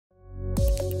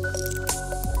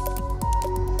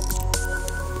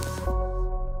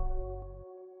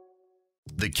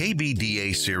The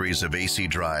KBDA series of AC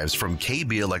drives from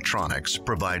KB Electronics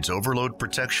provides overload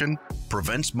protection,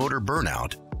 prevents motor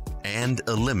burnout, and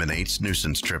eliminates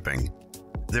nuisance tripping.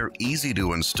 They're easy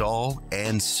to install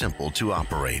and simple to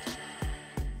operate.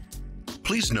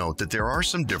 Please note that there are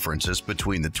some differences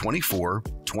between the 24,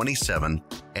 27,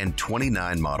 and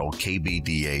 29 model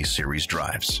KBDA series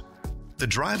drives. The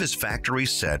drive is factory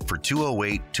set for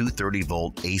 208 230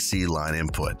 volt AC line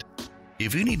input.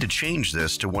 If you need to change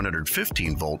this to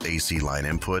 115 volt AC line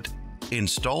input,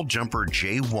 install jumper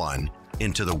J1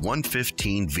 into the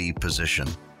 115V position.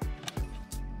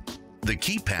 The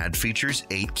keypad features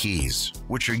 8 keys,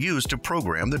 which are used to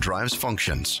program the drive's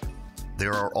functions.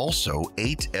 There are also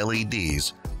 8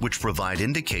 LEDs, which provide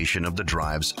indication of the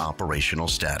drive's operational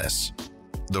status.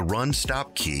 The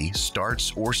run-stop key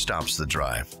starts or stops the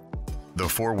drive. The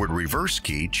forward-reverse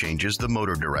key changes the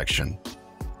motor direction.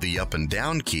 The up and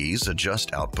down keys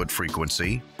adjust output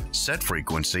frequency, set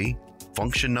frequency,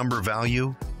 function number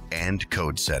value, and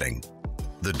code setting.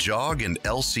 The jog and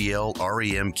LCL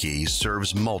REM key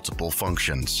serves multiple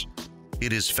functions.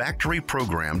 It is factory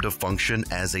programmed to function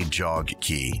as a jog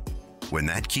key. When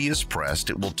that key is pressed,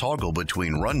 it will toggle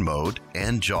between run mode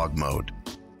and jog mode.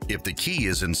 If the key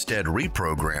is instead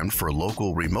reprogrammed for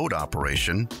local remote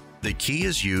operation, the key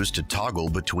is used to toggle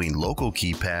between local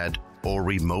keypad or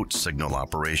remote signal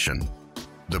operation.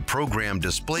 The program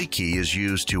display key is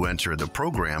used to enter the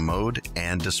program mode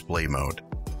and display mode.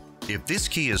 If this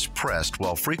key is pressed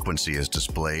while frequency is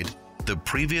displayed, the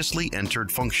previously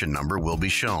entered function number will be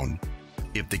shown.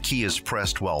 If the key is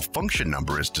pressed while function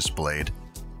number is displayed,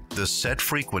 the set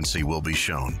frequency will be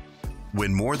shown.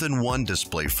 When more than one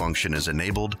display function is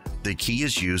enabled, the key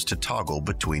is used to toggle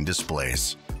between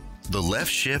displays. The left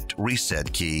shift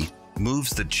reset key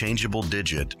moves the changeable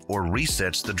digit or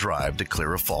resets the drive to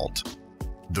clear a fault.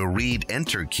 The read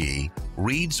enter key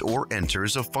reads or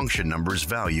enters a function number's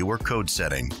value or code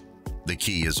setting. The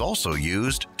key is also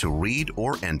used to read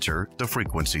or enter the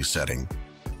frequency setting.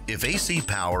 If AC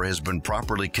power has been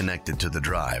properly connected to the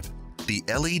drive, the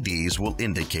LEDs will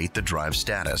indicate the drive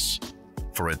status.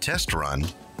 For a test run,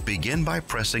 begin by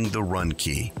pressing the run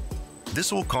key.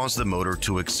 This will cause the motor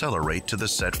to accelerate to the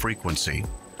set frequency,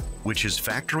 which is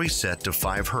factory set to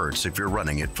 5 Hz if you're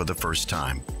running it for the first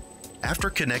time. After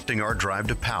connecting our drive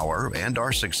to power and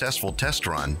our successful test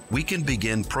run, we can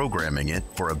begin programming it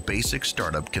for a basic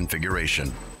startup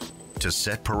configuration. To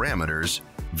set parameters,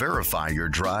 verify your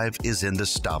drive is in the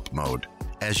stop mode,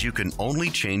 as you can only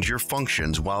change your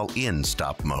functions while in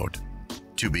stop mode.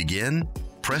 To begin,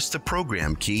 press the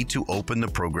program key to open the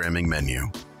programming menu.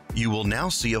 You will now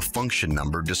see a function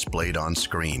number displayed on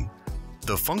screen.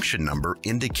 The function number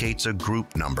indicates a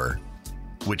group number,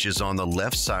 which is on the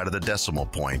left side of the decimal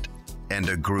point, and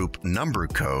a group number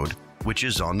code, which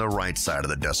is on the right side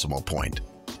of the decimal point.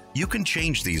 You can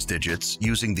change these digits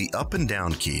using the up and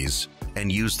down keys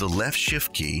and use the left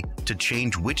shift key to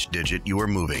change which digit you are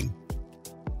moving.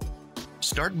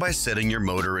 Start by setting your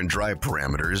motor and drive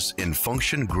parameters in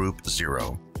function group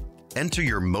 0. Enter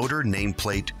your motor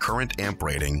nameplate current amp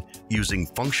rating using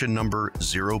function number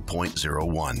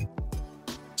 0.01.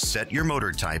 Set your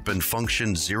motor type in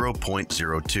function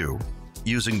 0.02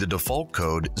 using the default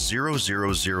code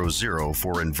 0000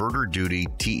 for inverter duty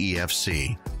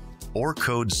TEFC or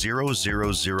code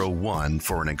 0001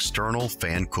 for an external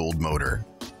fan-cooled motor.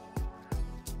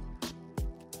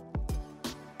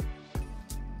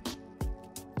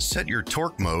 Set your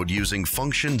torque mode using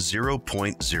function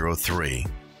 0.03.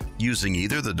 Using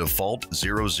either the default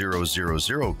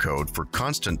 0000 code for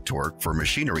constant torque for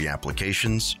machinery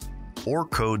applications or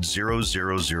code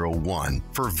 0001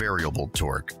 for variable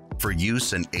torque for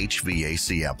use in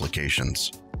HVAC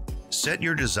applications. Set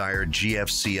your desired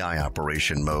GFCI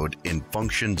operation mode in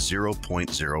function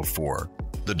 0.04.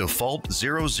 The default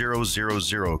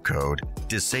 0000 code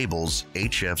disables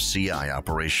HFCI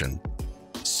operation.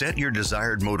 Set your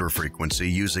desired motor frequency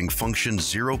using function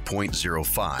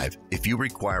 0.05 if you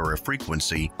require a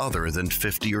frequency other than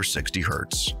 50 or 60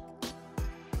 Hz.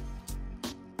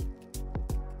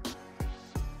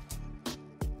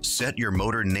 Set your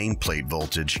motor nameplate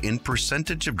voltage in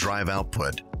percentage of drive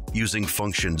output using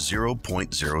function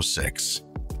 0.06.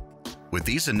 With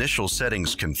these initial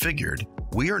settings configured,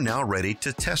 we are now ready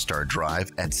to test our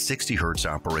drive at 60 Hz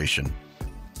operation.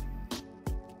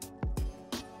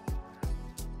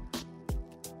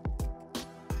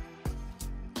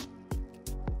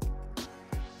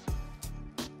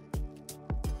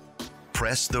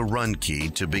 Press the run key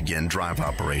to begin drive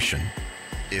operation.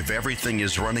 If everything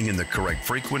is running in the correct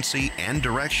frequency and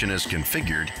direction as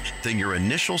configured, then your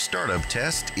initial startup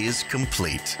test is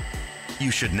complete. You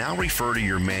should now refer to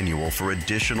your manual for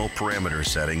additional parameter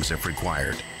settings if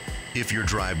required. If your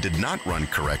drive did not run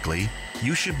correctly,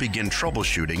 you should begin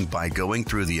troubleshooting by going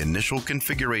through the initial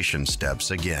configuration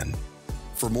steps again.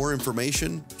 For more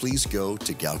information, please go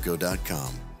to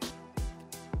galco.com.